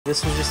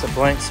This was just a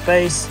blank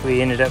space.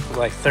 We ended up with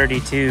like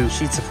 32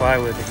 sheets of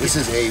plywood. This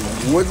is a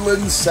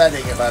woodland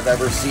setting if I've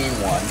ever seen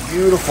one.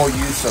 Beautiful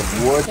use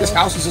of wood. This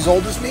house is as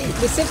old as me.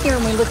 We sit here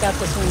and we look out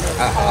this window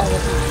all the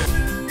time.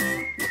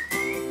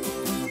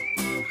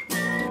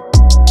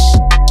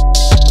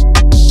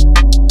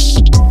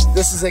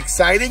 This is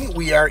exciting.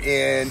 We are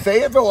in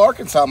Fayetteville,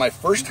 Arkansas. My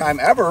first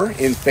time ever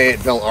in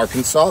Fayetteville,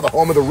 Arkansas, the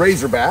home of the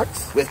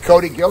Razorbacks, with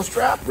Cody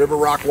Gilstrap, River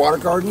Rock Water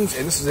Gardens,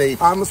 and this is a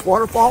pondless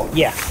waterfall?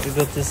 Yeah, we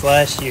built this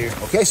last year.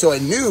 Okay, so a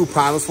new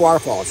pondless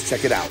waterfall. Let's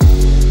check it out.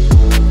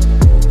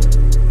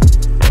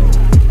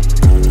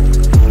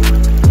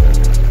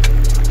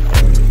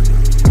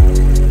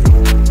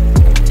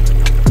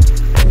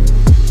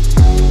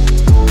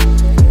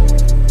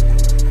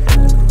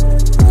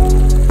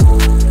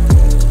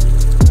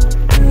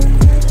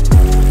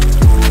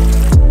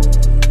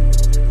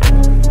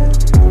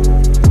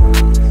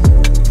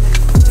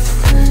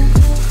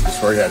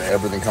 Had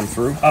everything come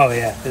through? Oh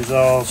yeah, it's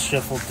all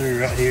shuffled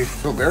through right here.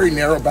 So very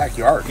narrow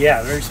backyard.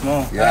 Yeah, very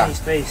small. Yeah. Tiny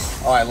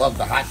space. Oh, I love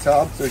the hot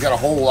tub. So he's got a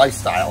whole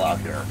lifestyle out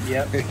here.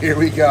 Yep. Here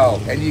we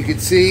go. And you can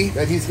see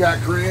that he's got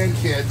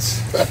grandkids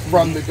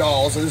from the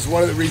dolls. And this is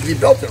one of the reasons he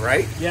built it,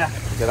 right? Yeah.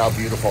 Look at how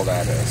beautiful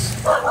that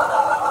is.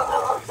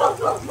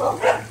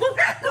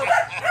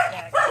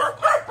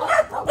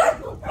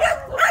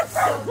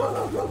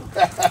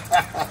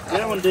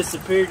 That one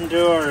disappeared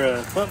into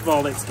our pump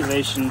vault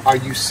excavation. Are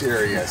you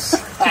serious?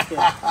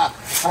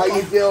 How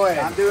you doing?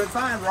 I'm doing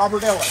fine.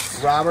 Robert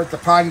Ellis. Robert, the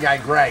pond guy,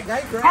 Greg.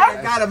 Hey, Greg,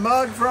 I got a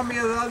mug from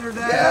you the other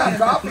day. Yeah,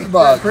 coffee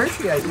mug.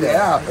 Appreciate that.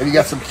 Yeah, and you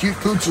got some cute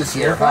pooches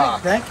here, huh?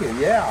 Thank you,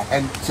 yeah.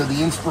 And so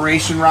the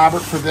inspiration,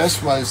 Robert, for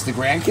this was the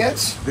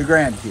grandkids? The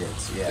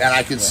grandkids, yeah. And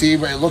I can see,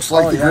 but it looks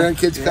like the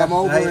grandkids come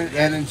over They-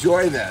 and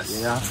enjoy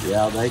this.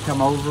 Yeah, they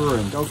come over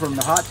and go from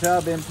the hot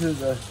tub into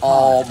the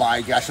Oh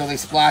my gosh, so they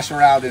splash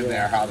around in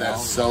there, how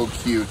that's so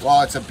cute.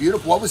 Well, it's a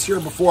beautiful, what was here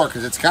before?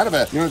 Because it's kind of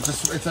a, you know,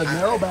 it's a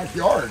narrow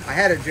backyard. I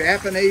had a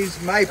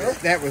Japanese maple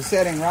that was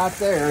sitting right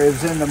there. It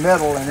was in the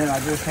middle, and then I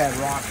just had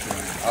rocks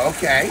around.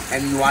 Okay,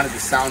 and you wanted the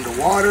sound of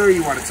water,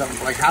 you wanted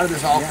something, like how did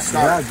this all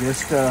start? Yeah,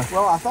 just,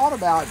 well, I thought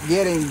about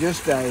getting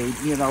just a,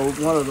 you know,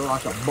 one of the,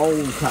 like a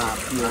bowl type,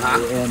 you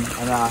know,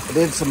 and I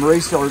did some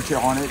research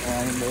on it,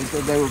 and they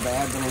said they were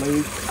bad to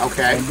leak.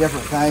 Okay. And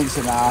different things,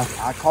 and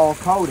I called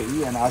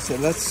Cody, and I said,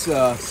 let's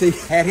see,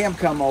 had him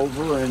come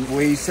over, and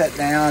we sat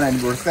down,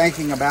 and we're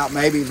thinking about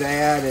maybe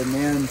that, and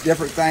then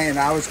different thing, and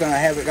I was going to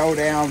have it go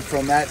down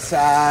from that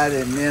side,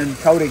 and then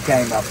Cody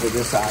came up with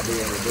this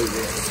idea to do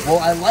this. Well,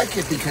 I like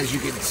it because you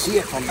can see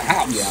it from the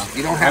house. Yeah.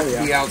 You don't have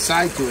to be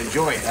outside to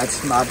enjoy it.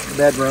 That's my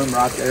bedroom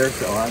right there,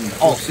 so I can...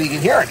 Oh, so you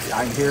can hear it.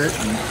 I can hear it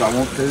if I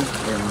want to,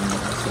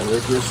 and so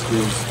it just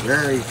is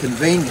very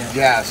convenient.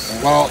 Yes.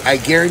 Well, I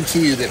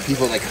guarantee you that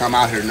people that come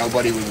out here,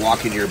 nobody would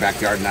walk into your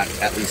backyard and not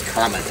at least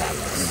comment on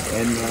this.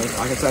 And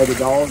like I say, the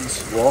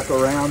dogs walk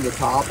around the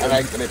top. And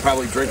they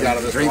probably drink out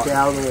of this water.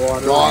 Out of the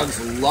water.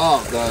 Dogs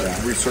love the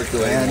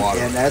recirculating water.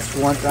 And that's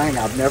one thing.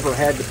 I've never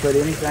had to put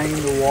anything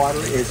in the water.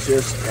 It's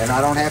just, and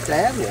I don't have to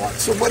add water.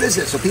 So what is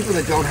it? So people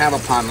that don't have a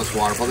pondless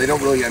waterfall, they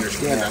don't really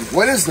understand them.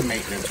 What is the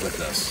maintenance with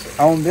this?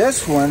 On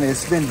this one,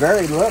 it's been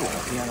very little.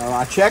 You know,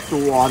 I checked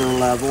the water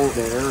level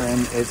there,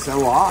 and it's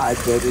so odd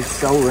that it's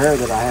so rare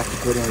that I have to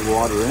put any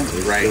water in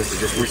it. Right. It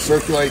just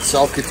recirculates,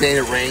 self-contained,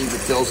 it rains, it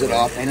fills it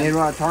up. And then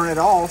when I turn it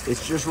off,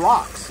 it's just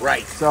rocks.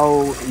 Right.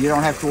 So you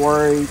don't have to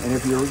worry, and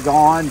if you're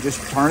gone, just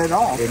turn it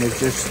off, and it's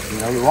just, you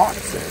know, the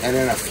rocks there. And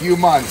in a few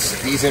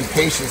months, these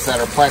impatiens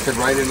that are planted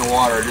right in the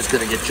water are just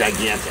going to get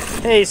gigantic.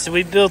 Hey, so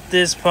we built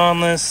this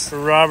pondless for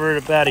Robert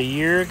about a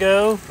year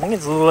ago. I think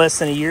it's a little less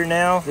than a year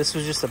now. This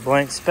was just a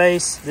blank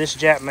space. This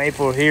Jap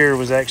maple here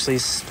was actually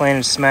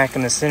planted smack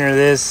in the center of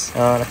this.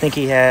 I think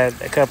he had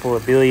a couple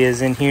of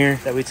bilias in here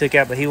that we took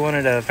out, but he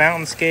wanted a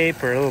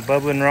fountainscape or a little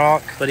bubbling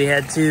rock. But he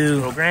had two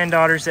little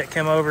granddaughters that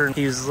came over, and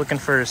he was looking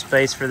for a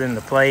space for them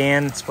to play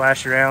in,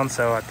 splash around.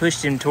 So I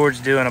pushed him towards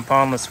doing a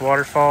pondless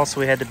waterfall. So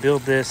we had to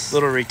build this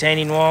little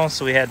retaining wall.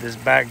 So we had this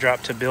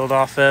backdrop to build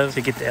off of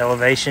to get the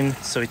elevation.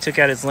 So he took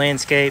out his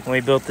landscape, and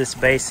we built this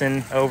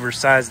basin,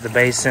 oversized the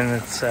basin.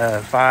 It's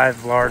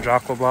 5 large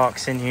aqua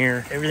blocks in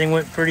here. Everything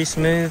went pretty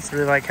smooth.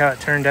 Really like how it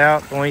turned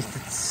out. The only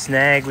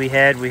snag we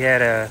had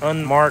a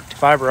unmarked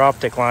fiber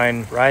optic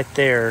line right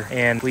there,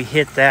 and we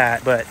hit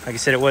that, but like I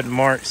said, it wasn't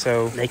marked,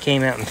 so they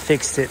came out and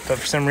fixed it. But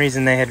for some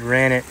reason they had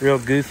ran it real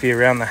goofy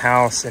around the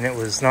house, and it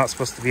was not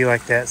supposed to be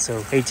like that,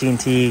 so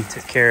AT&T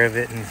took care of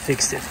it and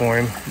fixed it for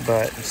him.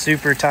 But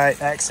super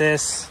tight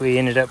access. We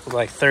ended up with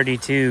like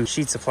 32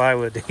 sheets of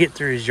plywood to get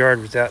through his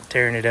yard without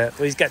tearing it up.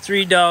 Well, he's got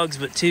 3 dogs,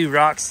 but 2,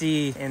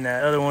 Roxy and the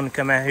other one,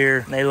 come out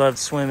here. They love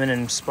swimming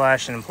and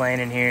splashing and playing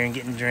in here and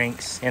getting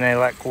drinks, and they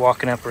like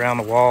walking up around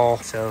the wall.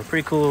 So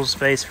pretty cool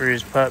space for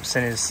his pups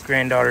and his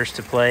granddaughters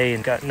to play,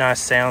 and got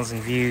nice sounds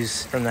and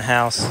views from the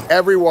house.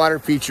 Every water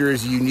feature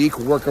is a unique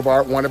work of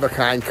art,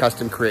 one-of-a-kind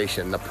custom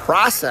creation. The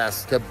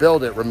process to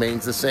build it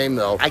remains the same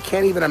though. I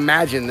can't even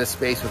imagine this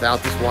space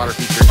without this water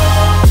feature.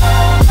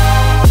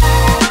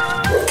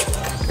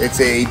 It's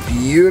a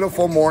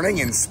beautiful morning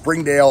in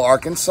Springdale,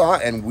 Arkansas,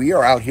 and we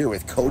are out here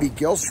with Cody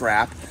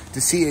Gilstrap to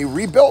see a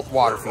rebuilt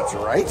water feature,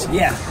 right?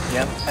 Yeah.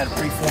 Yep. Had a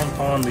preformed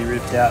pond we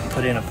ripped out and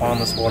put in a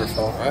pondless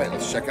waterfall. All right,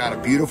 let's check out a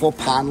beautiful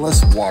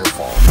pondless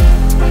waterfall.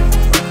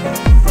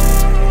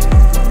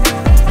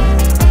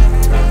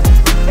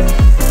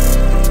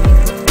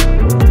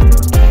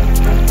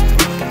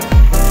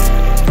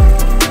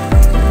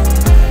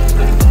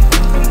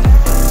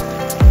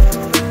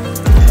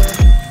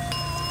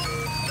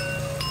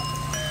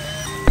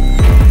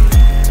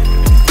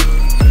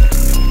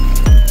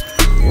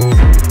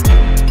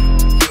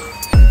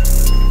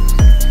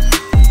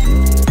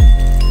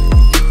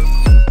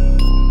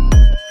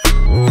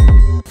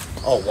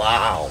 Oh,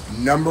 wow.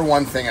 Number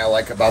one thing I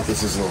like about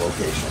this is the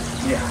location.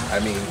 Yeah. I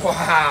mean,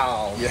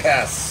 wow.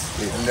 Yes.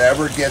 It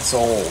never gets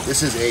old.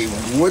 This is a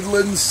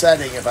woodland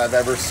setting if I've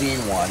ever seen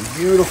one.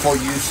 Beautiful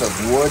use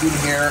of wood in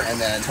here. And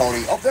then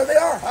Tony, oh, there they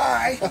are.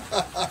 Hi.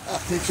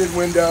 Kitchen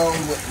window,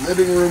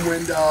 living room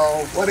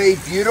window. What a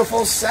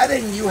beautiful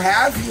setting you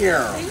have here.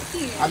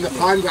 Thank you. I'm the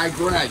pond guy,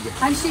 Greg.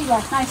 I'm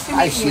Sheila. Nice to meet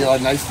Hi, you. Sheila.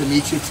 Nice to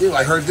meet you, too.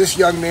 I heard this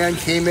young man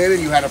came in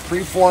and you had a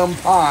preformed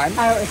pond.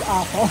 Oh, it was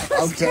awful.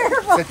 It was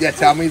terrible. So, yeah,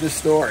 tell me the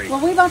story.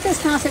 Well, we bought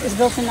this house. It was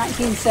built in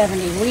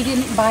 1970. We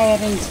didn't buy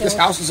it until... This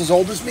house is as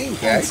old as me,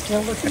 okay? I'm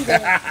still looking good.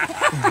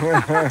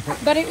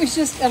 But it was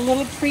just a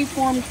little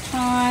preformed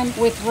pond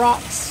with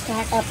rocks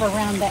stacked up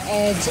around the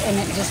edge, and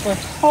it just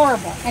looked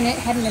horrible. And it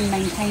hadn't been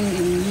maintained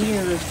in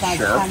years by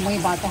the time we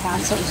bought the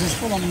house, so it was just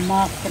full of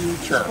muck and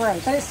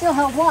gross. But it still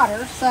held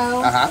water,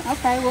 so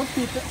okay, we'll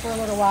keep it for a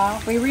little while.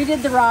 We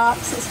redid the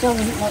rocks. It still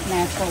doesn't look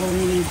natural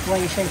in any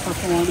way, shape, or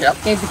form.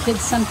 Gave the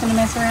kids something to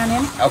mess around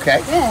in.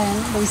 Okay.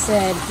 Then we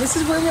said, this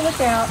is where we look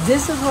out.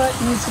 This is what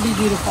needs to be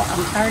beautiful.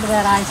 I'm tired of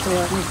that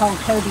eyesore. We called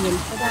Cody and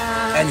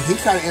And he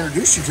kind of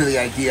introduced you to the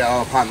idea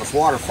of a pondless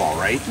waterfall,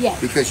 right? Yes.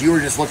 Because you were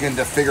just looking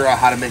to figure out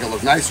how to make it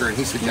look nicer, and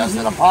he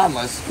suggested a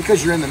pondless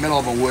because you're in the middle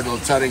of a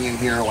woodland setting in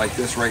here like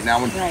this right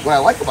now. And what I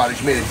like about it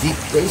is you made a deep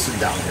basin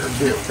down here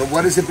too. So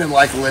what has it been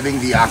like living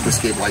the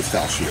Aquascape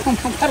lifestyle, Sheila?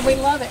 Oh my God, we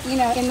love it. You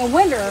know, in the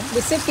winter,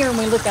 we sit here and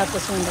we look out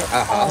this window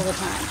all the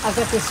time. I've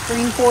got this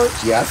screen porch.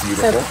 Yeah,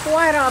 beautiful. So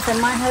quite often,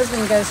 my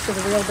husband goes to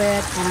the real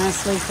bed and I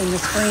sleep in the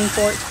screen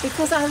porch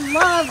because I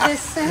love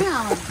this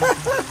sound.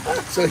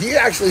 So he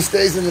actually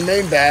stays in the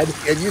main bed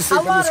and you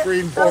sleep in the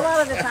screen porch. A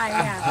lot of the time,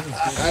 yeah.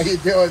 How you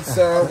doing,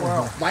 sir?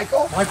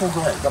 Michael? Michael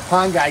Gregg. The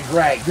pond guy,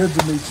 Greg. Good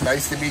to meet you.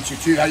 Nice to meet you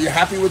too. Are you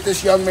happy with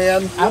this young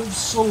man?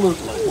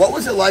 Absolutely. What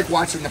was it like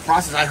watching the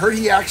process? I heard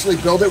he actually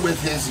built it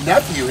with his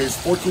nephew, his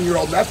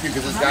 14-year-old nephew,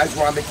 because his guys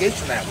were on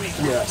vacation that week.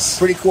 Yes.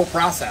 Pretty cool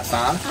process,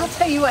 huh? I'll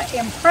tell you what,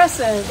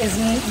 impressive is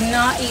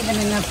not even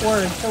enough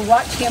words. To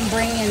watch him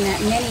bring in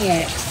that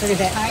mini-X through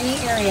that tiny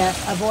area,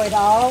 avoid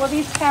all of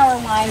these power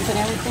lines and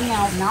everything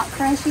else, not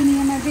crashing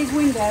in their big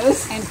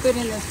windows, and put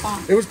in this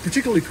pond. It was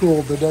particularly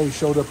cool the day he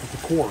showed up at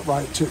the court,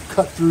 right, to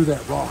cut through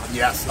that rock.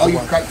 Yes. Oh, you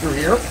cut through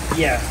here?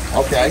 Yeah.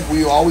 Okay. Were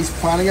you always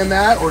planning on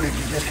that, or did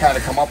you just kind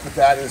of come up with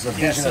that as a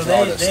vision as an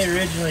artist? They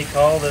originally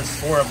called us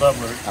for a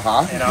bubbler.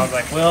 And I was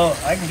like, well,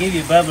 I can give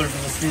you a bubbler,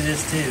 but let's do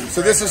this too.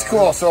 So this is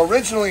cool. So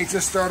originally it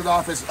just started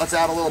off as let's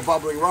add a little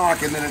bubbling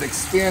rock, and then it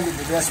expanded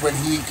to this when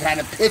he kind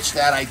of pitched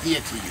that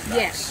idea to you guys.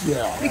 Yes.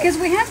 Yeah. Because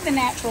we have the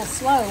natural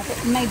slope,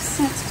 it made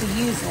sense to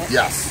use it.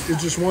 Yes.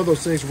 It's just one of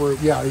those things where,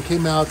 yeah, he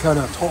came out, kind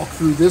of talked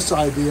through this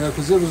idea,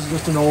 because it was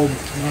just an old,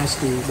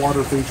 nasty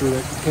water feature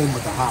that came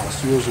with the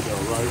house years ago,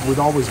 right? We'd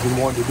always been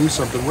wanting to do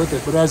something with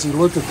it, but as he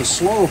looked at the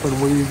slope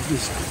and we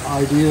just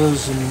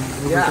ideas and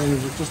everything,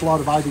 there was just a lot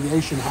of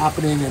ideation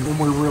happening, and then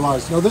we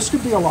realized, no, this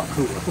could be a lot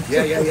cooler.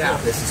 Yeah.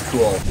 This is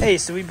cool. Hey,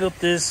 so we built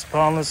this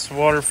pondless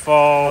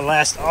waterfall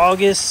last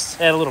August.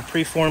 Had a little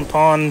preformed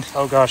pond.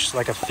 Oh gosh,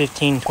 like a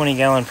 15, 20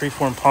 gallon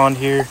preformed pond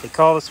here. They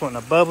called us wanting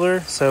a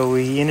bubbler, so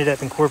we ended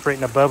up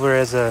incorporating a bubbler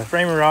as a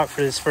frame of rock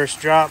for this first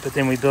drop, but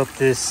then we built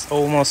this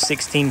almost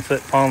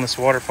 16-foot pondless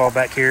waterfall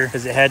back here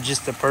because it had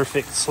just the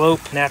perfect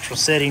slope, natural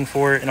setting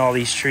for it, and all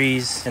these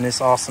trees and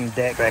this awesome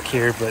deck back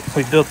here. But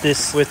we built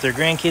this with their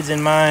grandkids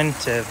in mind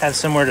to have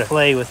somewhere to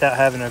play without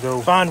having to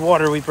go find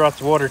water. We brought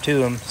the water to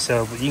them,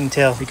 so but you can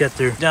tell we got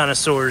their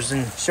dinosaurs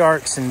and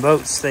sharks and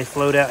boats. They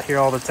float out here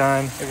all the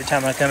time. Every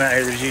time I come out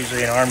here, there's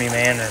usually an Army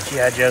man or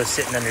G.I. Joe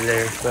sitting under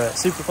there. But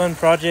super fun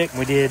project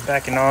we did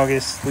back in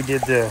August. We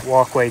did the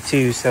walkway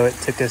too, so it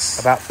took us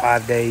about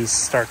 5 days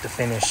start to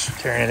finish,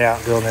 tearing it out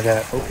and building it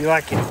up. Hope you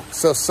like it.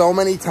 So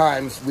many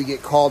times we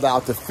get called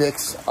out to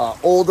fix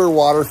older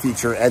water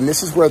feature, and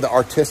this is where the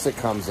artistic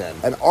comes in.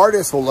 An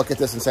artist will look at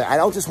this and say, I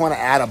don't just want to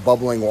add a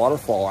bubbling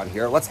waterfall on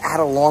here. Let's add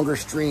a longer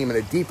stream and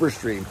a deeper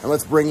stream, and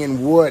let's bring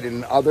in wood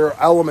and other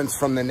elements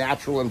from the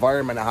natural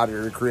environment and how to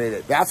recreate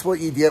it. That's what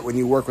you get when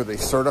you work with a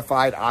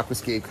certified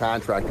aquascape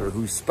contractor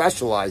who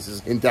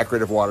specializes in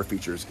decorative water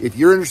features. If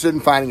you're interested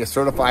in finding a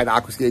certified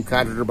aquascape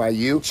contractor by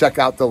you, check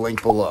out the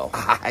link below.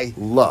 I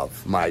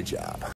love my job.